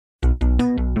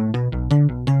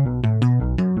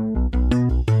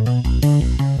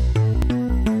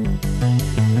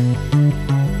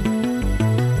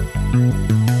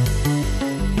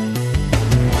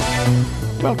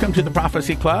Welcome to the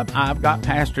Prophecy Club. I've got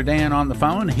Pastor Dan on the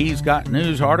phone. He's got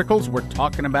news articles. We're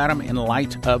talking about them in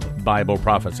light of Bible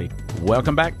prophecy.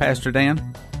 Welcome back, Pastor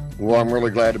Dan. Well, I'm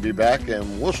really glad to be back,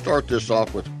 and we'll start this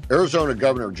off with Arizona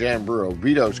Governor Jan Brewer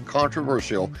vetoes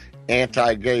controversial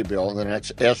anti-gay bill, and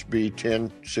that's SB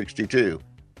 1062.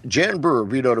 Jan Brewer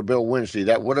vetoed a bill Wednesday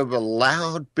that would have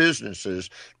allowed businesses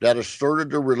that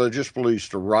asserted their religious beliefs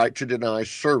the right to deny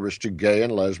service to gay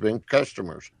and lesbian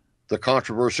customers. The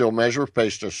controversial measure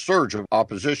faced a surge of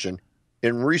opposition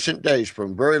in recent days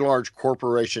from very large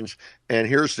corporations, and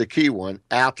here's the key one,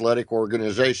 athletic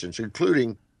organizations,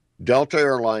 including Delta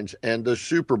Airlines and the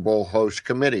Superbowl host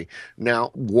committee.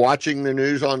 Now, watching the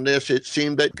news on this, it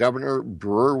seemed that Governor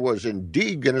Brewer was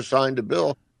indeed going to sign the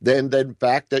bill, then the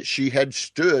fact that she had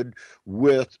stood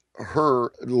with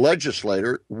her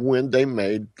legislator when they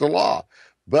made the law.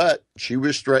 But she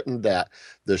was threatened that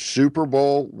the Super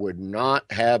Bowl would not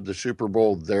have the Super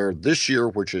Bowl there this year,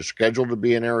 which is scheduled to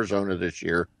be in Arizona this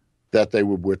year, that they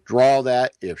would withdraw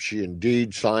that if she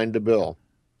indeed signed the bill.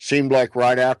 Seemed like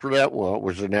right after that, well, it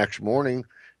was the next morning,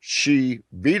 she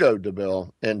vetoed the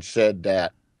bill and said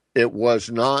that a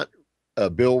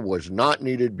bill was not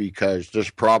needed because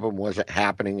this problem wasn't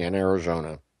happening in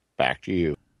Arizona. Back to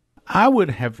you. I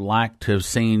would have liked to have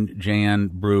seen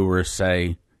Jan Brewer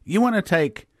say, you want to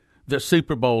take the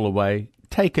Super Bowl away,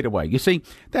 take it away. You see,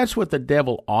 that's what the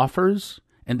devil offers,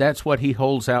 and that's what he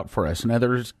holds out for us. In other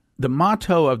words, the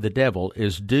motto of the devil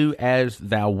is do as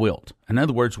thou wilt. In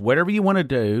other words, whatever you want to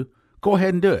do, go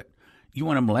ahead and do it. You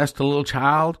want to molest a little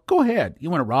child? Go ahead.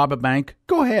 You want to rob a bank?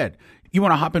 Go ahead. You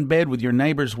want to hop in bed with your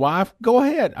neighbor's wife? Go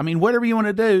ahead. I mean, whatever you want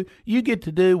to do, you get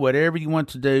to do whatever you want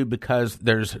to do because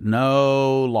there's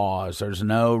no laws, there's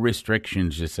no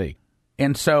restrictions, you see.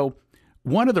 And so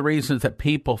one of the reasons that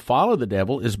people follow the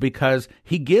devil is because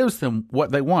he gives them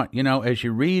what they want. You know, as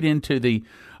you read into the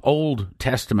Old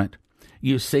Testament,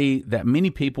 you see that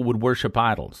many people would worship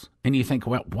idols. And you think,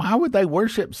 well, why would they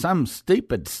worship some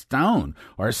stupid stone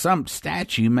or some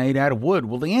statue made out of wood?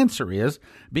 Well, the answer is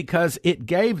because it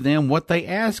gave them what they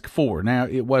asked for. Now,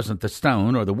 it wasn't the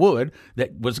stone or the wood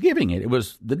that was giving it. It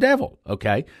was the devil,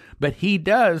 okay? But he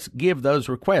does give those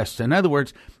requests. In other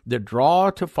words, the draw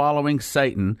to following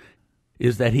Satan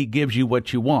is that he gives you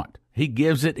what you want. He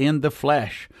gives it in the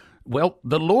flesh. Well,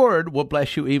 the Lord will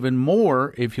bless you even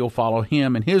more if you'll follow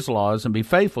him and his laws and be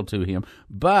faithful to him.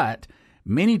 But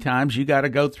many times you got to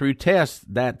go through tests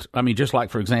just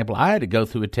like, for example, I had to go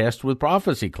through a test with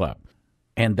Prophecy Club.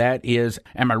 And that is,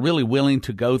 am I really willing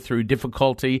to go through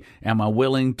difficulty? Am I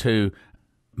willing to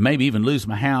maybe even lose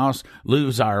my house,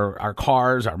 lose our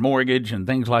cars, our mortgage, and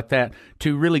things like that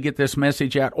to really get this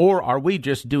message out? Or are we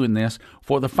just doing this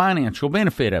for the financial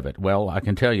benefit of it? Well, I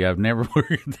can tell you I've never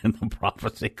worked in the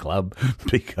Prophecy Club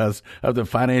because of the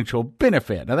financial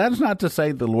benefit. Now, that's not to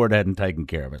say the Lord hadn't taken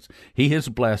care of us. He has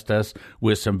blessed us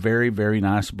with some very, very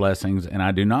nice blessings, and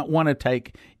I do not want to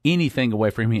take anything away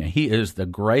from him. He is the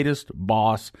greatest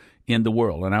boss in the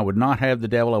world, and I would not have the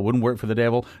devil. I wouldn't work for the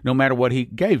devil no matter what he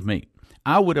gave me.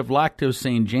 I would have liked to have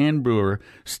seen Jan Brewer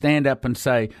stand up and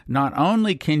say, not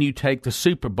only can you take the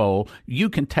Super Bowl, you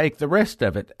can take the rest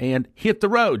of it and hit the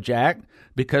road, Jack,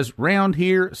 because round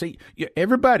here, see,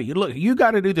 everybody, look, you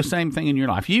got to do the same thing in your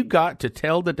life. You got to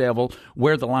tell the devil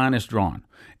where the line is drawn,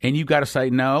 and you got to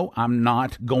say, no, I'm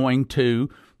not going to.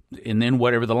 And then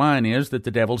whatever the line is that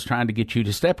the devil's trying to get you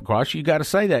to step across, you got to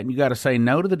say that, and you got to say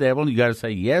no to the devil, and you got to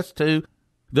say yes to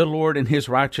the Lord and his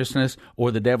righteousness, or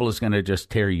the devil is going to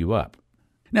just tear you up.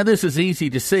 Now, this is easy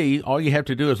to see. All you have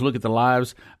to do is look at the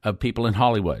lives of people in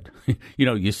Hollywood.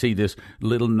 You see this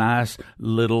nice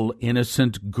little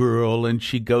innocent girl, and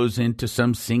she goes into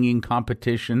some singing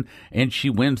competition, and she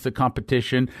wins the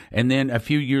competition. And then a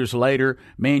few years later,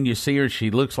 man, you see her, she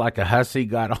looks like a hussy,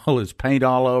 got all this paint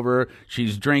all over her.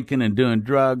 She's drinking and doing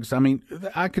drugs. I mean,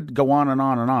 I could go on and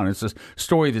on and on. It's a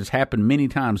story that's happened many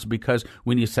times because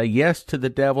when you say yes to the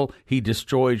devil, he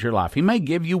destroys your life. He may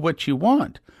give you what you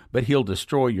want, but he'll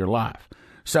destroy your life.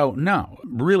 So, no,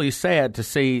 really sad to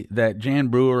see that Jan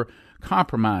Brewer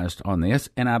compromised on this,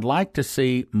 and I'd like to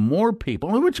see more people,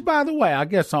 which, by the way, I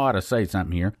guess I ought to say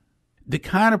something here. The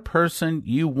kind of person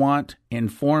you want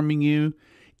informing you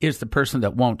is the person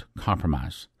that won't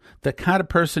compromise. The kind of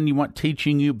person you want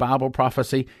teaching you Bible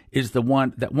prophecy is the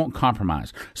one that won't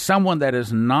compromise. Someone that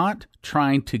is not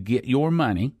trying to get your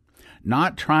money,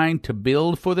 not trying to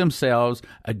build for themselves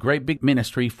a great big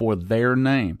ministry for their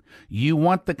name. You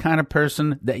want the kind of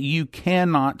person that you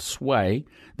cannot sway,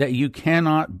 that you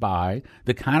cannot buy,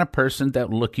 the kind of person that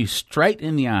will look you straight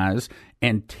in the eyes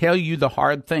and tell you the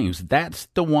hard things. That's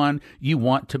the one you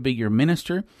want to be your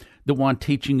minister. the one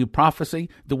teaching you prophecy,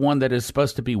 the one that is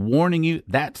supposed to be warning you.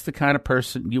 That's the kind of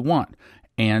person you want.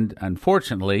 And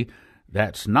unfortunately,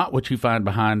 that's not what you find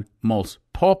behind most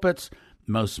pulpits,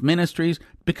 most ministries,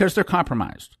 because they're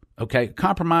compromised. Okay,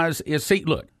 compromise is, see,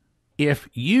 look, if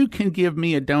you can give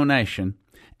me a donation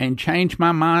and change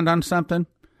my mind on something,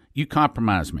 you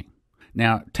compromise me.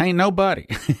 Now, tain't nobody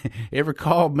ever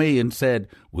called me and said,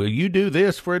 will you do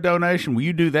this for a donation? Will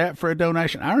you do that for a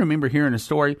donation? I remember hearing a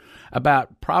story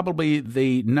about probably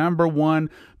the number one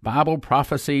Bible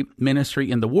prophecy ministry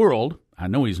in the world. I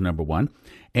know he's number one,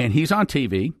 and he's on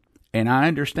TV, and I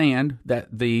understand that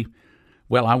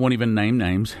I won't even name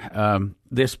names.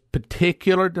 This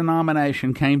particular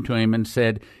denomination came to him and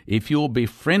said, if you'll be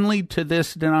friendly to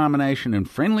this denomination and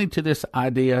friendly to this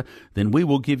idea, then we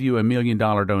will give you $1 million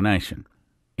donation.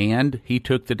 And he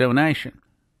took the donation.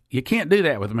 You can't do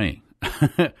that with me.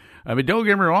 I mean, don't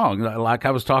get me wrong. Like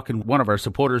I was talking to one of our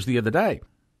supporters the other day,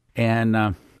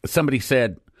 and somebody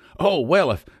said, oh, well,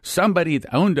 if somebody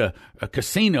that owned a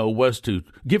casino was to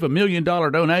give $1 million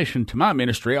donation to my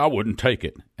ministry, I wouldn't take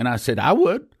it. And I said, I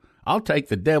would. I'll take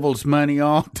the devil's money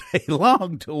all day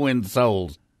long to win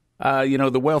souls.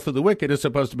 The wealth of the wicked is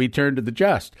supposed to be turned to the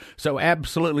just. So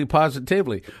absolutely,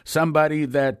 positively, somebody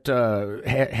that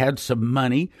had some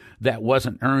money that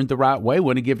wasn't earned the right way,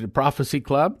 want to give it to Prophecy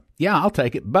Club, yeah, I'll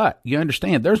take it. But you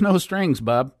understand, there's no strings,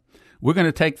 bub. We're going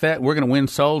to take that. We're going to win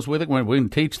souls with it. We're going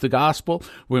to teach the gospel.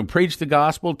 We're going to preach the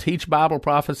gospel, teach Bible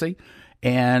prophecy,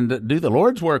 and do the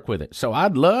Lord's work with it. So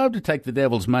I'd love to take the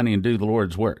devil's money and do the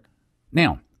Lord's work.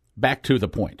 Now, back to the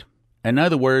point. In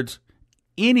other words,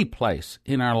 any place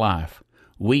in our life,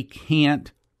 we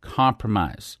can't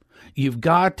compromise. You've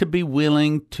got to be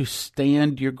willing to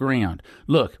stand your ground.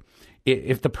 Look,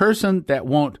 if the person that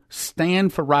won't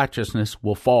stand for righteousness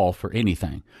will fall for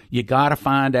anything, you got to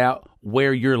find out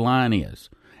where your line is.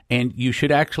 And you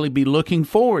should actually be looking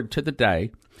forward to the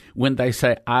day when they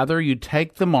say either you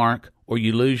take the mark or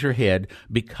you lose your head,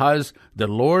 because the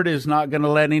Lord is not going to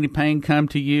let any pain come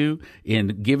to you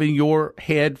in giving your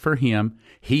head for him.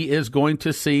 He is going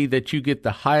to see that you get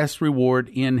the highest reward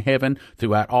in heaven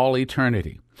throughout all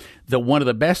eternity. One of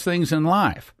the best things in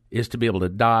life is to be able to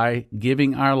die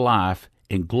giving our life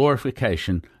in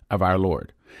glorification of our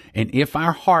Lord. And if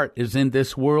our heart is in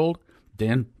this world,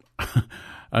 then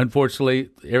unfortunately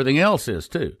everything else is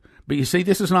too. But you see,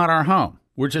 this is not our home.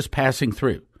 We're just passing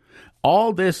through.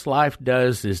 All this life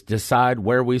does is decide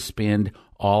where we spend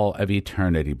all of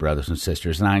eternity, brothers and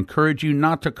sisters. And I encourage you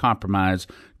not to compromise.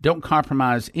 Don't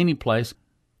compromise any place.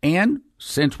 And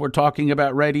since we're talking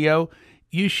about radio,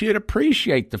 you should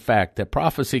appreciate the fact that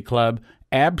Prophecy Club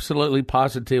absolutely,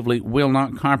 positively will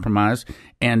not compromise.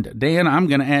 And Dan, I'm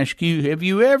going to ask you, have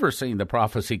you ever seen the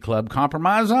Prophecy Club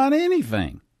compromise on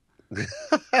anything?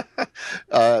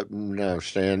 No,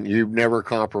 Stan, you've never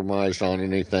compromised on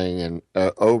anything, and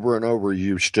over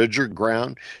you stood your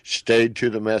ground, stayed to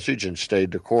the message, and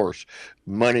stayed the course.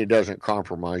 Money doesn't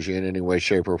compromise you in any way,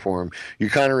 shape, or form. You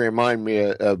kind of remind me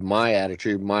of my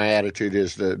attitude. My attitude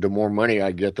is the more money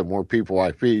I get, the more people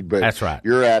I feed. But that's right.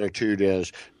 Your attitude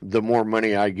is the more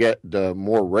money I get, the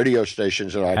more radio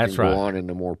stations that I can go on, and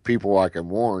the more people I can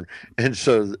warn. And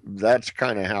so that's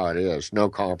kind of how it is. No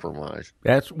compromise.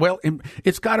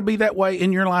 It's got to be that way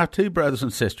in your life too, brothers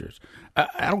and sisters.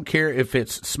 I don't care if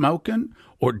it's smoking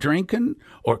or drinking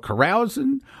or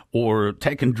carousing or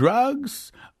taking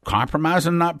drugs,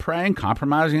 compromising, not praying,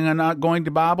 compromising and not going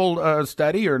to Bible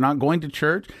study or not going to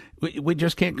church. We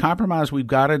just can't compromise. We've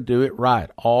got to do it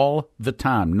right all the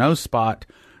time. No spot,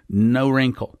 no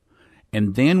wrinkle.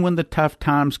 And then when the tough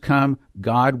times come,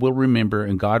 God will remember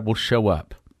and God will show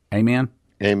up. Amen?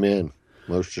 Amen.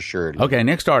 Most assuredly. Okay,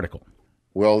 next article.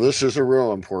 Well, this is a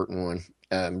real important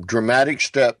one. Dramatic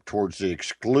step towards the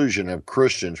exclusion of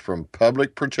Christians from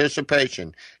public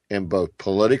participation in both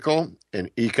political and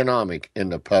economic in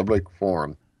the public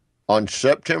forum. On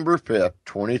September 5th,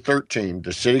 2013,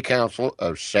 the City Council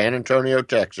of San Antonio,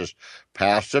 Texas,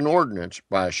 passed an ordinance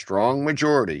by a strong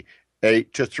majority,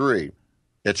 8-3.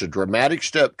 It's a dramatic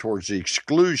step towards the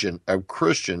exclusion of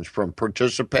Christians from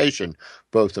participation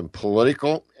both in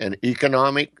political and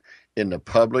economic in the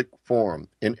public forum.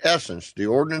 In essence, the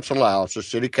ordinance allows the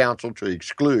City Council to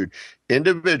exclude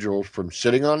individuals from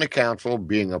sitting on the council,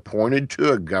 being appointed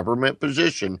to a government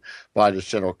position by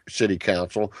the City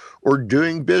Council, or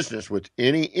doing business with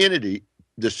any entity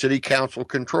the City Council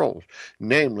controls,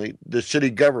 namely the city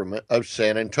government of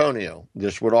San Antonio.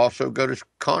 This would also go to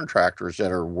contractors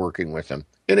that are working with them.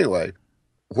 Anyway,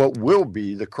 what will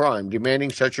be the crime demanding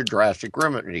such a drastic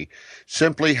remedy,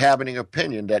 simply having an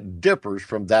opinion that differs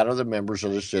from that of the members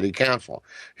of the city council.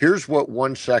 Here's what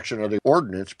one section of the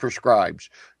ordinance prescribes.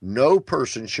 No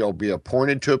person shall be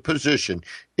appointed to a position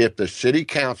if the city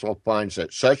council finds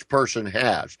that such person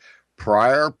has,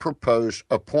 prior proposed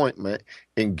appointment,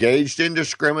 engaged in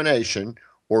discrimination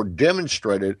or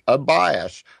demonstrated a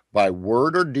bias by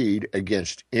word or deed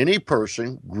against any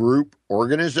person, group,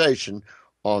 organization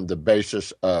on the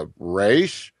basis of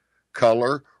race,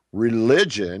 color,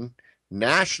 religion,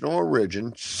 national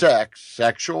origin, sex,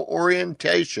 sexual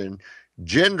orientation,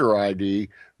 gender ID,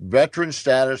 veteran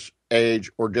status,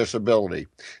 age, or disability.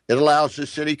 It allows the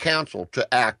city council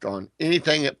to act on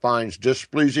anything it finds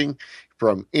displeasing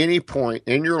from any point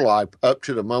in your life up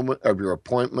to the moment of your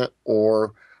appointment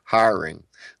or hiring.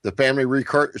 The Family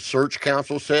Research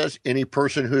Council says any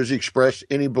person who has expressed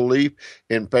any belief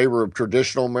in favor of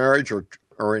traditional marriage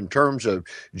or in terms of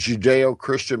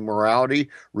Judeo-Christian morality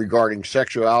regarding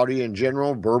sexuality in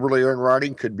general, verbally or in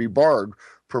writing, could be barred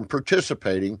from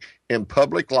participating in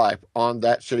public life on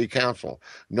that city council.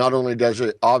 Not only does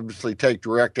it obviously take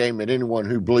direct aim at anyone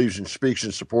who believes and speaks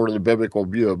in support of the biblical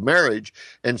view of marriage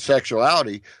and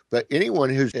sexuality, but anyone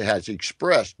who has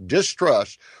expressed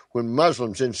distrust when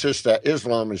Muslims insist that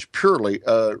Islam is purely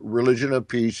a religion of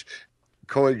peace,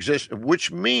 coexist,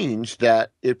 which means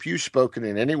that if you've spoken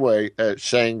in any way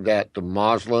saying that the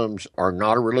Muslims are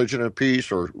not a religion of peace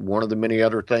or one of the many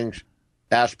other things,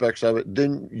 aspects of it,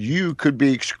 then you could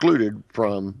be excluded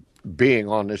from being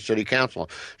on this city council.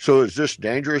 So is this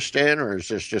dangerous, Stan, or is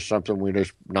this just something we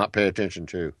just not pay attention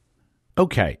to?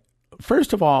 Okay.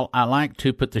 First of all, I like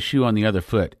to put the shoe on the other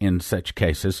foot in such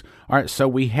cases. All right, so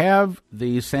we have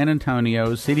the San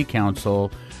Antonio City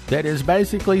Council that is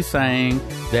basically saying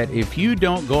that if you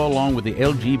don't go along with the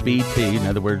LGBT, in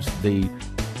other words,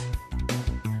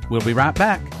 we'll be right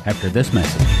back after this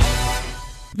message.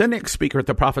 The next speaker at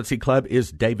the Prophecy Club is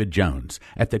David Jones.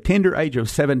 At the tender age of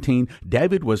 17,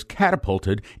 David was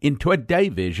catapulted into a day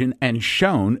vision and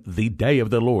shown the day of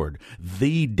the Lord,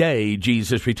 the day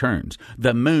Jesus returns.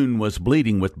 The moon was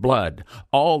bleeding with blood.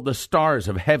 All the stars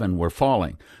of heaven were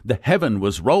falling. The heaven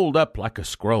was rolled up like a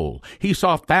scroll. He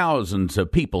saw thousands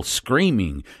of people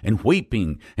screaming and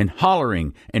weeping and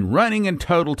hollering and running in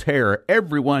total terror.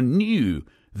 Everyone knew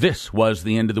this was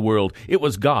the end of the world. It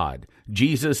was God.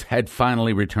 Jesus had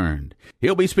finally returned.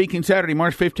 He'll be speaking Saturday,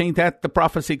 March 15th at the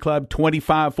Prophecy Club,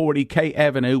 2540 K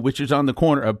Avenue, which is on the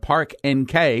corner of Park and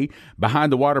K,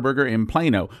 behind the Whataburger in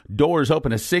Plano. Doors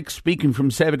open at 6, speaking from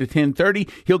 7 to 10:30.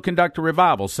 He'll conduct a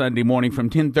revival Sunday morning from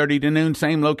 10:30 to noon,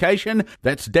 same location.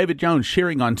 That's David Jones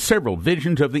sharing on several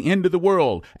visions of the end of the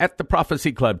world at the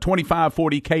Prophecy Club,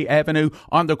 2540 K Avenue,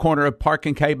 on the corner of Park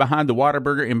and K, behind the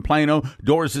Whataburger in Plano.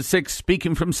 Doors at 6,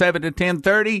 speaking from 7 to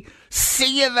 10:30.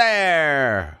 See you there!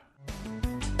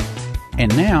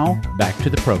 And now, back to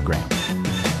the program.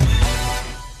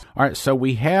 All right, so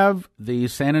we have the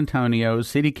San Antonio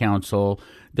City Council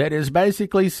that is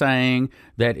basically saying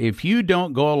that if you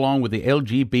don't go along with the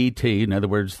LGBT, in other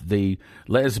words, the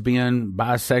lesbian,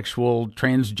 bisexual,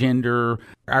 transgender,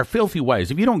 our filthy ways,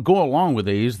 if you don't go along with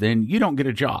these, then you don't get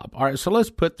a job. All right, so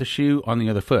let's put the shoe on the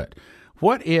other foot.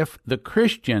 What if the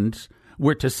Christians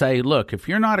were to say, look, if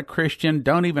you're not a Christian,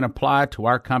 don't even apply to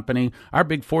our company, our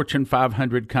big Fortune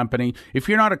 500 company. If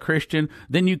you're not a Christian,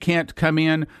 then you can't come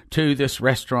in to this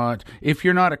restaurant. If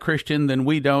you're not a Christian, then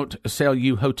we don't sell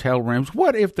you hotel rooms.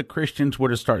 What if the Christians were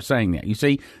to start saying that? You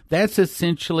see, that's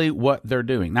essentially what they're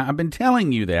doing. Now, I've been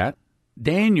telling you that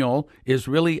Daniel is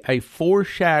really a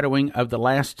foreshadowing of the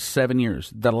last 7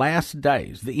 years, the last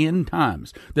days, the end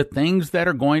times, the things that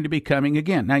are going to be coming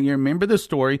again. Now, you remember the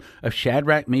story of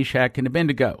Shadrach, Meshach, and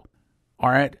Abednego. All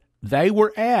right, they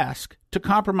were asked to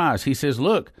compromise. He says,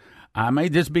 look, I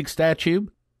made this big statue.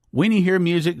 When you hear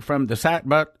music from the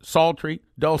sackbut, psaltery,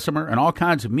 dulcimer, and all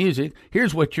kinds of music,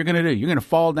 here's what you're going to do. You're going to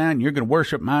fall down and you're going to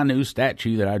worship my new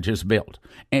statue that I just built.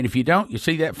 And if you don't, you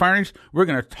see that furnace? We're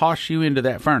going to toss you into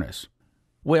that furnace.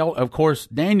 Well, of course,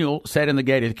 Daniel sat in the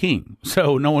gate of the king,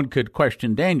 so no one could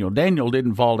question Daniel. Daniel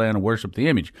didn't fall down and worship the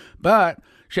image. But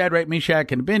Shadrach,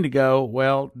 Meshach, and Abednego,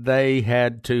 well, they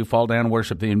had to fall down and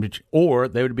worship the image, or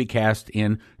they would be cast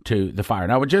into the fire.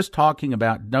 Now, we're just talking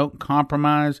about don't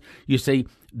compromise. You see,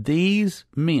 these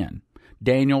men,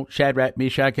 Daniel, Shadrach,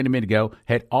 Meshach, and Abednego,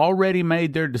 had already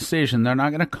made their decision. They're not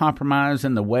going to compromise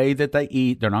in the way that they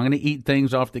eat. They're not going to eat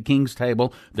things off the king's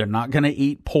table. They're not going to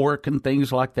eat pork and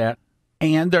things like that.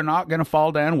 And they're not going to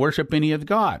fall down and worship any of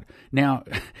God. Now,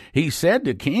 he said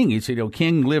to King, he said,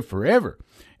 King, live forever.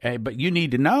 But you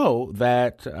need to know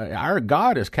that our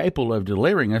God is capable of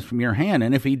delivering us from your hand.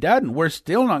 And if he doesn't, we're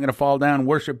still not going to fall down and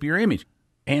worship your image.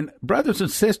 And brothers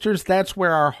and sisters, that's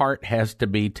where our heart has to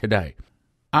be today.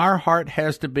 Our heart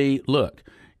has to be, look,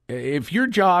 if your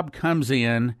job comes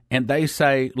in and they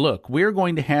say, look, we're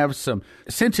going to have some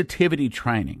sensitivity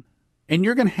training, and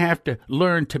you're going to have to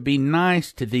learn to be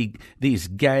nice to these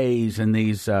gays and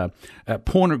these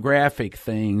pornographic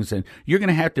things, and you're going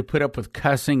to have to put up with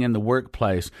cussing in the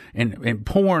workplace and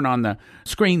porn on the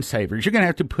screensavers. You're going to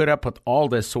have to put up with all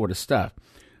this sort of stuff.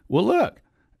 Well, look,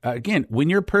 again, when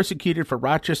you're persecuted for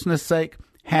righteousness' sake,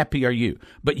 happy are you.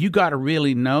 But you got to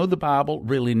really know the Bible,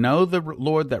 really know the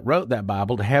Lord that wrote that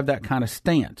Bible to have that kind of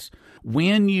stance.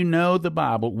 When you know the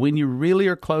Bible, when you really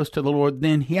are close to the Lord,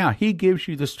 then He gives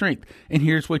you the strength. And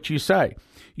here's what you say.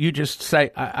 You just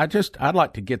say, I'd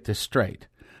like to get this straight.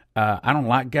 I don't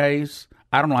like gays.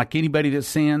 I don't like anybody that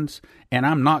sins, and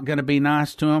I'm not going to be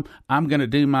nice to them. I'm going to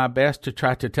do my best to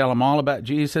try to tell them all about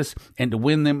Jesus and to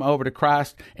win them over to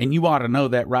Christ, and you ought to know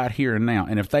that right here and now.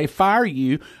 And if they fire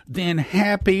you, then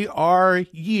happy are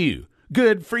you.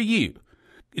 Good for you.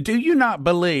 Do you not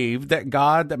believe that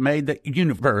God that made the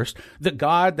universe, the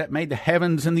God that made the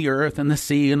heavens and the earth and the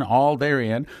sea and all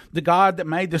therein, the God that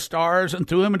made the stars and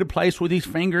threw them into place with His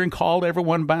finger and called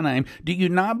everyone by name, do you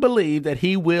not believe that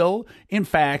He will, in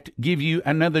fact, give you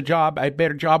another job, a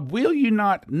better job? Will you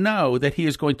not know that He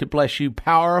is going to bless you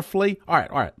powerfully? All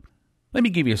right. Let me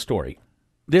give you a story.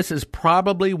 This is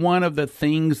probably one of the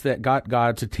things that got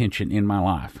God's attention in my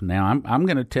life. Now, I'm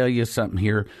going to tell you something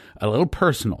here, a little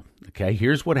personal. Okay,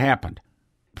 here's what happened.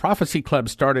 Prophecy Club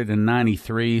started in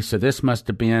 93, so this must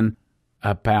have been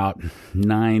about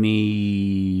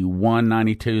 91,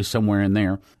 92, somewhere in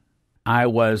there. I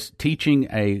was teaching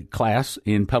a class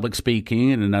in public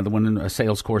speaking and another one, a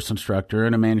sales course instructor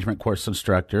and a management course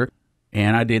instructor,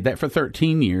 and I did that for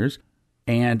 13 years,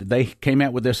 and they came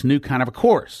out with this new kind of a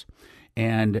course.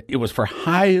 And it was for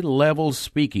high-level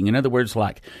speaking. In other words,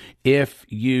 like if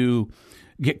you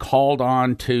get called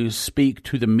on to speak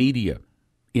to the media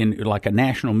in like a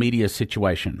national media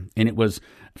situation, and it was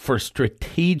for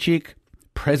strategic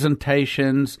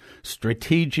presentations,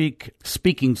 strategic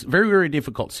speakings, very, very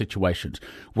difficult situations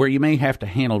where you may have to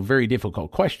handle very difficult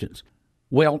questions.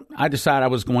 Well, I decided I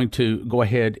was going to go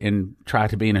ahead and try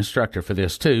to be an instructor for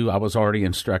this too. I was already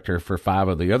instructor for 5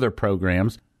 of the other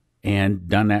programs and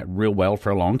done that real well for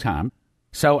a long time.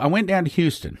 So I went down to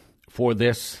Houston for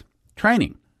this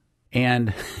training,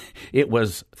 and it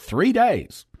was 3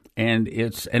 days, and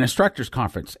it's an instructors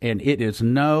conference, and it is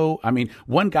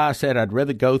one guy said, I'd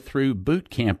rather go through boot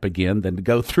camp again than to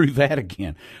go through that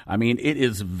again. I mean, it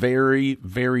is very,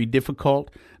 very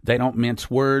difficult. They don't mince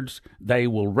words. They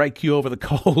will rake you over the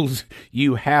coals.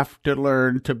 You have to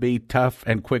learn to be tough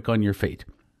and quick on your feet.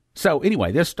 So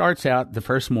anyway, this starts out the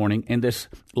first morning, and this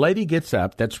lady gets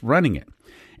up that's running it,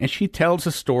 and she tells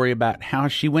a story about how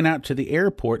she went out to the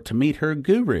airport to meet her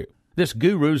guru. This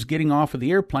guru's getting off of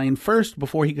the airplane. First,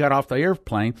 before he got off the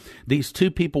airplane, these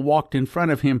 2 people walked in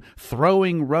front of him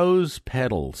throwing rose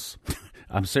petals.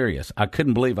 I'm serious. I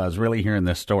couldn't believe I was really hearing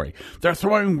this story. They're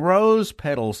throwing rose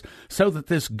petals so that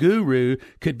this guru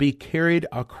could be carried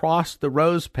across the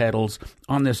rose petals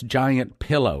on this giant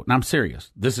pillow. And I'm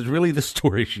serious. This is really the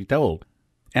story she told.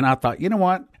 And I thought, you know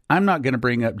what? I'm not going to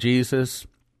bring up Jesus.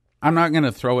 I'm not going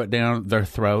to throw it down their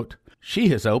throat. She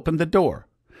has opened the door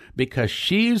because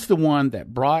she's the one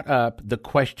that brought up the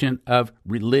question of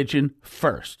religion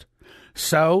first.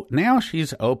 So now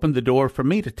she's opened the door for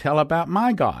me to tell about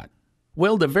my God.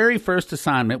 Well, the very first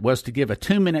assignment was to give a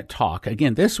 2-minute talk.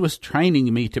 Again, this was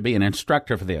training me to be an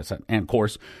instructor for this. And of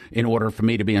course, in order for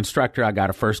me to be an instructor, I got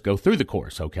to first go through the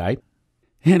course, okay?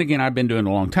 And again, I've been doing it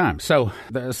a long time. So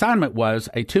the assignment was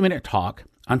a 2-minute talk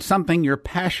on something you're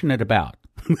passionate about.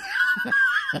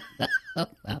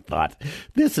 I thought,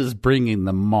 this is bringing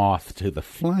the moth to the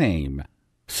flame.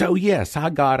 So yes, I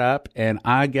got up and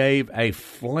I gave a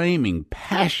flaming,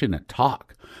 passionate talk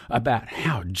about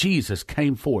how Jesus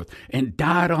came forth and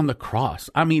died on the cross.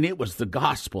 I mean, it was the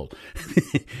gospel.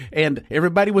 And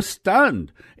everybody was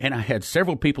stunned. And I had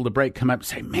several people to break come up and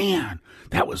say, man,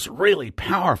 that was really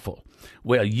powerful.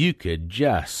 Well, you could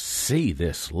just see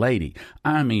this lady.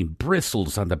 I mean,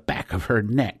 bristles on the back of her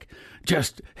neck.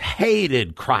 Just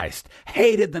hated Christ,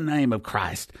 hated the name of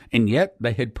Christ. And yet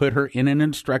they had put her in an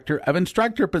instructor of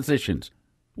instructor positions.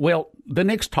 Well, the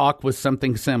next talk was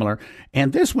something similar,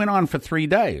 and this went on for 3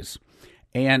 days.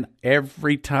 And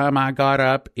every time I got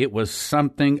up, it was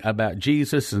something about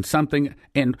Jesus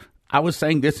and I was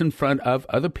saying this in front of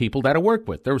other people that I work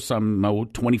with. There were some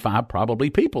 25 probably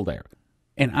people there.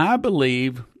 And I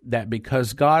believe that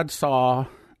because God saw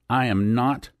I am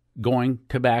not going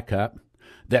to back up,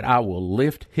 that I will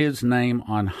lift His name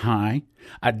on high,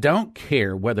 I don't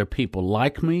care whether people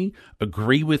like me,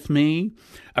 agree with me,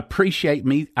 appreciate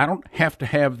me. I don't have to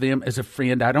have them as a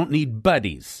friend. I don't need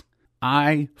buddies.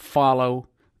 I follow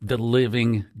the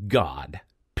living God,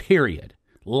 period.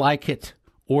 Like it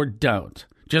or don't.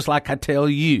 Just like I tell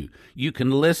you, you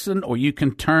can listen or you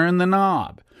can turn the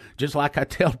knob. Just like I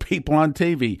tell people on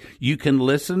TV, you can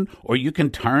listen or you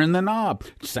can turn the knob.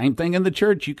 Same thing in the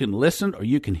church. You can listen or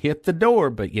you can hit the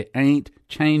door, but you ain't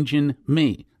changing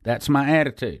me. That's my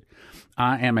attitude.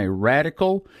 I am a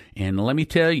radical, and let me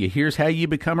tell you, here's how you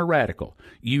become a radical.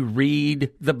 You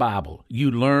read the Bible.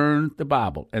 You learn the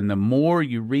Bible. And the more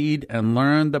you read and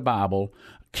learn the Bible,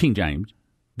 King James,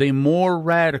 the more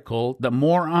radical, the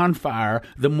more on fire,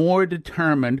 the more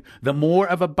determined, the more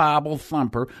of a Bible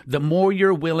thumper, the more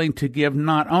you're willing to give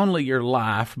not only your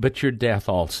life, but your death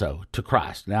also to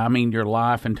Christ. Now, I mean your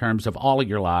life in terms of all of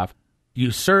your life.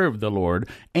 You serve the Lord,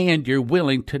 and you're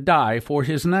willing to die for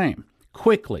his name.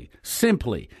 Quickly,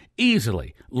 simply,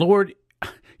 easily. Lord,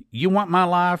 you want my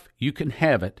life? You can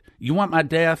have it. You want my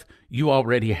death? You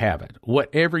already have it.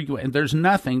 Whatever you want. And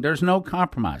there's no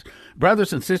compromise.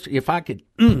 Brothers and sisters, if I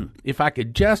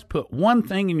could just put one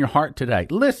thing in your heart today,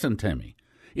 listen to me.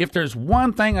 If there's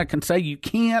one thing I can say, you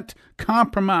can't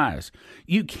compromise.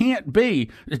 You can't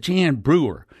be the Jan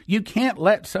Brewer. You can't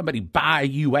let somebody buy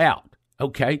you out,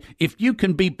 okay? If you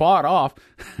can be bought off,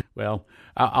 well,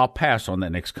 I'll pass on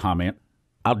that next comment.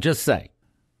 I'll just say,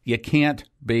 you can't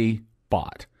be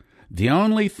bought. The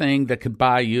only thing that could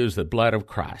buy you is the blood of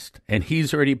Christ, and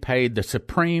he's already paid the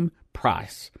supreme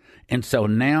price. And so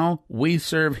now we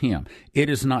serve him. It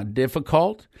is not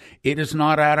difficult. It is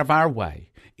not out of our way.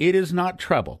 It is not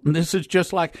trouble. And this is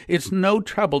just like, it's no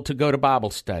trouble to go to Bible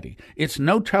study. It's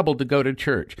no trouble to go to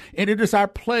church. And it is our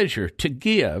pleasure to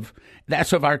give.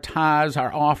 That's of our tithes,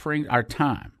 our offering, our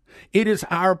time. It is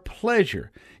our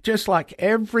pleasure. Just like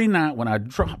every night when I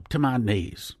drop to my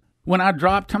knees,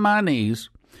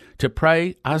 to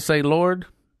pray, I say, Lord,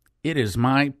 it is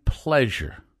my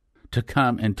pleasure to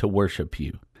come and to worship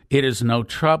you. It is no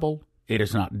trouble. It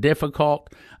is not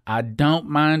difficult. I don't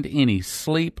mind any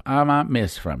sleep I might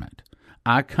miss from it.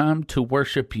 I come to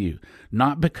worship you,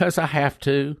 not because I have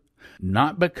to,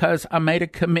 not because I made a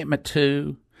commitment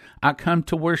to. I come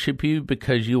to worship you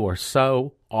because you are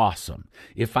so awesome.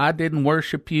 If I didn't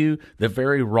worship you, the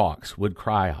very rocks would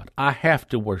cry out. I have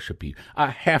to worship you. I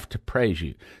have to praise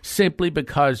you simply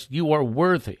because you are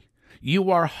worthy. You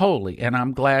are holy, and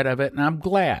I'm glad of it, and I'm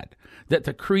glad that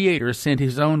the Creator sent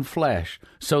his own flesh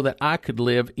so that I could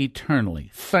live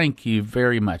eternally. Thank you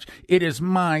very much. It is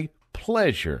my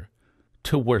pleasure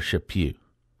to worship you.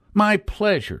 My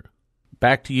pleasure.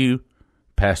 Back to you,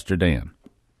 Pastor Dan.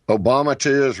 Obama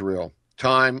to Israel.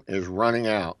 Time is running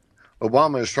out.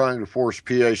 Obama is trying to force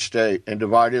PA State and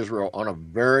divide Israel on a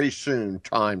very soon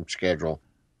time schedule.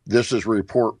 This is a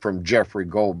report from Jeffrey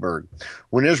Goldberg.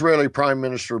 When Israeli Prime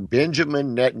Minister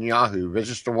Benjamin Netanyahu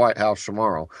visits the White House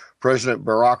tomorrow, President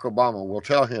Barack Obama will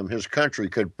tell him his country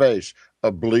could face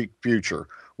a bleak future,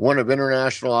 one of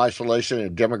international isolation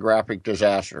and demographic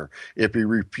disaster, if he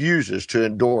refuses to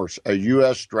endorse a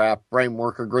U.S. draft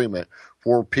framework agreement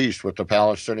for peace with the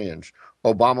Palestinians.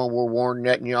 Obama will warn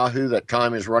Netanyahu that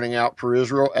time is running out for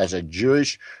Israel as a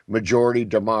Jewish-majority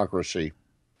democracy.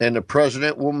 And the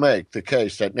president will make the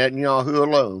case that Netanyahu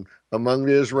alone, among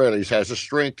the Israelis, has the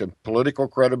strength and political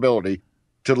credibility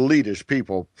to lead his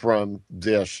people from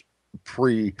this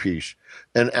pre-peace.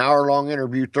 An hour-long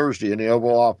interview Thursday in the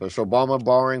Oval Office, Obama,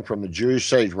 borrowing from the Jewish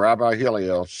sage Rabbi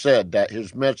Hillel, said that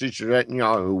his message to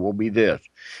Netanyahu will be this: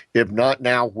 if not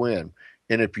now, when?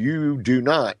 And if you do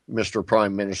not, Mr.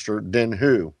 Prime Minister, then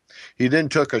who? He then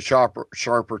took a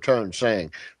sharper tone,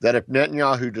 saying that if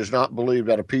Netanyahu does not believe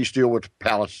that a peace deal with the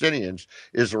Palestinians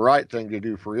is the right thing to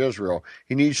do for Israel,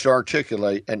 he needs to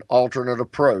articulate an alternate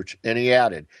approach. And he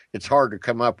added, it's hard to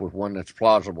come up with one that's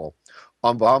plausible.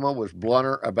 Obama was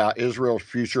blunter about Israel's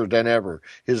future than ever.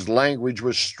 His language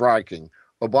was striking.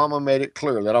 Obama made it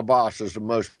clear that Abbas is the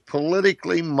most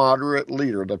politically moderate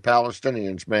leader the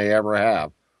Palestinians may ever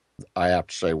have. I have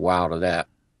to say wow to that.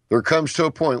 There comes to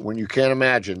a point when you can't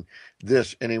imagine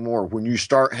this anymore, when you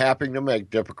start having to make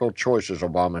difficult choices,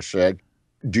 Obama said.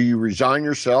 Do you resign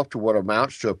yourself to what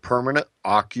amounts to a permanent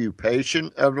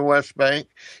occupation of the West Bank?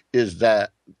 Is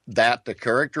that the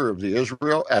character of the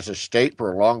Israel as a state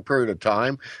for a long period of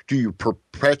time? Do you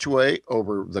perpetuate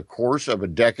over the course of a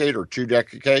decade or 2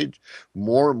 decades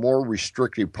more and more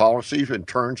restrictive policies in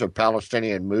terms of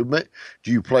Palestinian movement? Do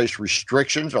you place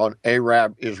restrictions on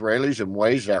Arab Israelis in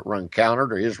ways that run counter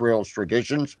to Israel's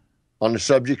traditions? On the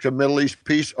subject of Middle East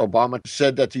peace, Obama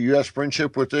said that the U.S.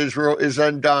 friendship with Israel is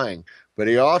undying, but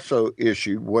he also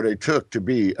issued what he took to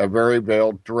be a very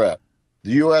veiled threat.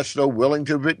 The U.S., though willing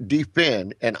to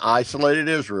defend and isolated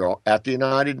Israel at the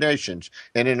United Nations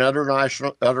and in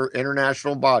other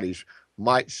international bodies,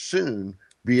 might soon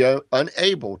be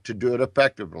unable to do it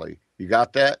effectively. You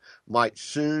got that? Might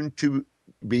soon to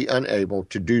be unable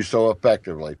to do so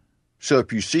effectively. So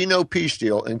if you see no peace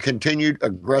deal and continued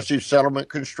aggressive settlement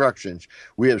constructions,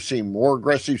 we have seen more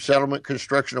aggressive settlement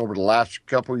construction over the last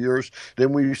couple of years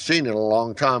than we've seen in a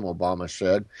long time, Obama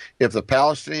said. If the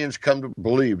Palestinians come to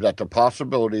believe that the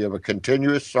possibility of a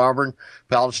continuous sovereign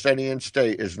Palestinian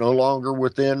state is no longer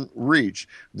within reach,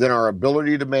 then our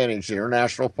ability to manage the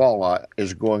international fallout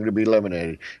is going to be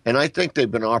eliminated. And I think they've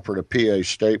been offered a PA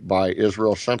state by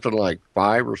Israel something like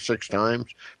 5 or 6 times.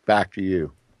 Back to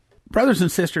you. Brothers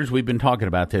and sisters, we've been talking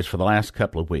about this for the last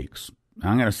couple of weeks.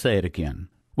 I'm going to say it again.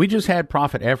 We just had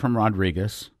Prophet Ephraim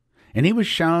Rodriguez, and he was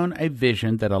shown a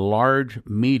vision that a large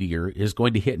meteor is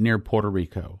going to hit near Puerto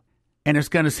Rico. And it's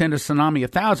going to send a tsunami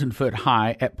 1,000 foot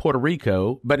high at Puerto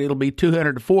Rico, but it'll be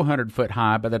 200 to 400 foot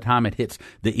high by the time it hits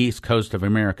the east coast of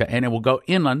America. And it will go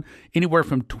inland anywhere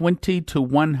from 20 to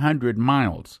 100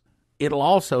 miles. It'll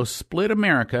also split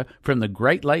America from the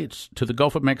Great Lakes to the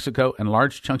Gulf of Mexico, and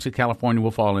large chunks of California will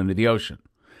fall into the ocean.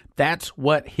 That's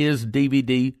what his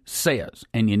DVD says,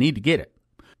 and you need to get it.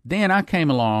 Then I came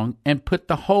along and put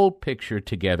the whole picture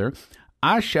together.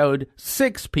 I showed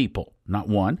 6 people, not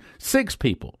 1, 6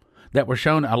 people that were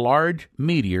shown a large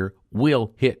meteor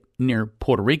will hit near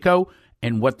Puerto Rico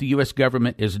and what the U.S.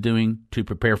 government is doing to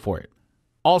prepare for it.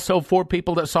 Also, 4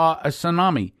 people that saw a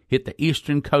tsunami hit the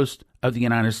eastern coast of the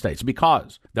United States,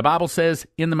 because the Bible says,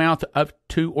 in the mouth of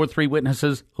 2 or 3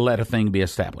 witnesses, let a thing be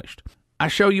established. I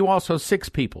show you also 6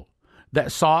 people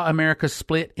that saw America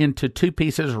split into 2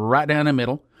 pieces right down the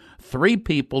middle, 3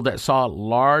 people that saw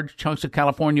large chunks of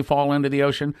California fall into the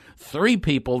ocean, 3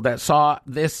 people that saw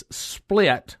this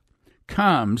split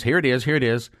comes, here it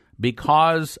is,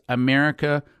 because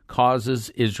America causes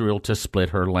Israel to split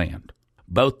her land.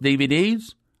 Both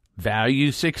DVDs, value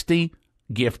 $60,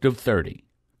 gift of $30.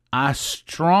 I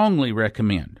strongly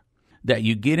recommend that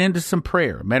you get into some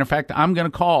prayer. Matter of fact, I'm going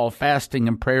to call fasting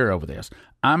and prayer over this.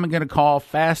 I'm going to call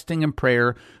fasting and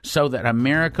prayer so that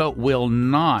America will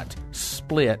not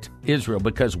split Israel.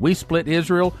 Because we split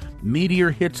Israel,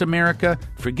 meteor hits America,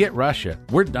 forget Russia.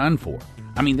 We're done for.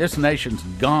 I mean, this nation's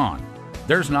gone.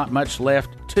 There's not much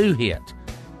left to hit.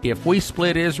 If we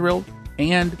split Israel,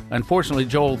 and unfortunately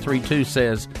Joel 3:2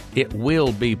 says it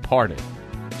will be parted.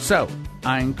 So,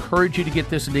 I encourage you to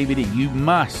get this DVD. You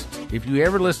must. If you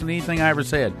ever listen to anything I ever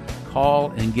said,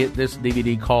 call and get this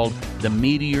DVD called The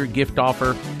Meteor Gift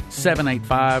Offer,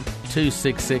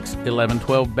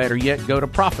 785-266-1112. Better yet, go to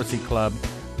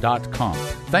prophecyclub.com.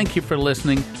 Thank you for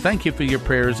listening. Thank you for your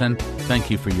prayers, and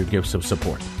thank you for your gifts of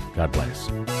support. God bless.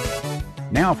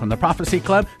 Now from the Prophecy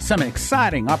Club, some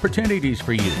exciting opportunities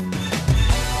for you.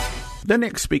 The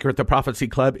next speaker at the Prophecy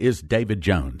Club is David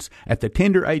Jones. At the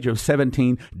tender age of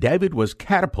 17, David was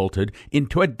catapulted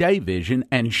into a day vision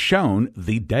and shown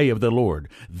the day of the Lord,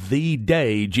 the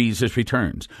day Jesus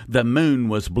returns. The moon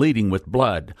was bleeding with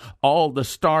blood. All the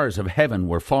stars of heaven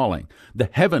were falling. The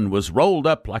heaven was rolled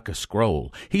up like a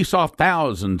scroll. He saw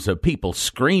thousands of people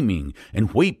screaming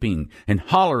and weeping and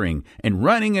hollering and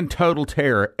running in total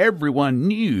terror. Everyone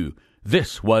knew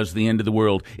this was the end of the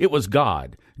world. It was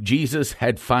God. Jesus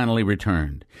had finally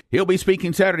returned. He'll be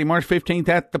speaking Saturday, March 15th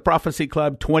at the Prophecy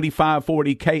Club,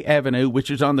 2540 K Avenue,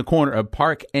 which is on the corner of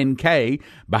Park and K,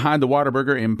 behind the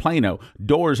Whataburger in Plano.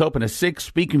 Doors open at 6,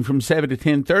 speaking from 7 to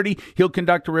 10:30. He'll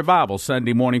conduct a revival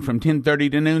Sunday morning from 10:30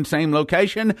 to noon, same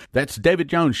location. That's David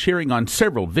Jones sharing on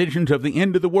several visions of the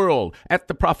end of the world at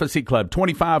the Prophecy Club,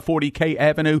 2540 K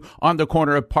Avenue, on the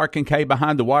corner of Park and K,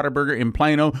 behind the Whataburger in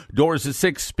Plano. Doors at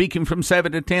 6, speaking from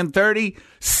 7 to 10:30.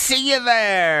 See you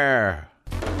there!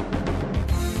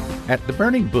 At the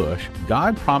burning bush,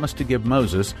 God promised to give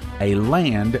Moses a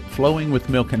land flowing with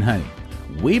milk and honey.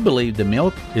 We believe the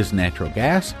milk is natural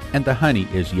gas and the honey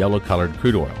is yellow-colored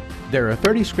crude oil. There are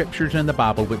 30 scriptures in the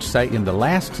Bible which say in the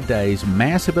last days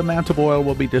massive amounts of oil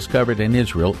will be discovered in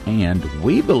Israel, and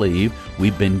we believe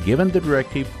we've been given the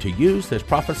directive to use this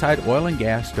prophesied oil and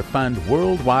gas to fund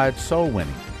worldwide soul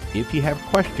winning. If you have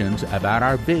questions about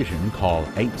our vision, call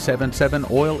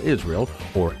 877-OIL-ISRAEL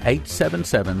or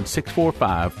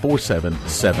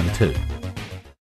 877-645-4772.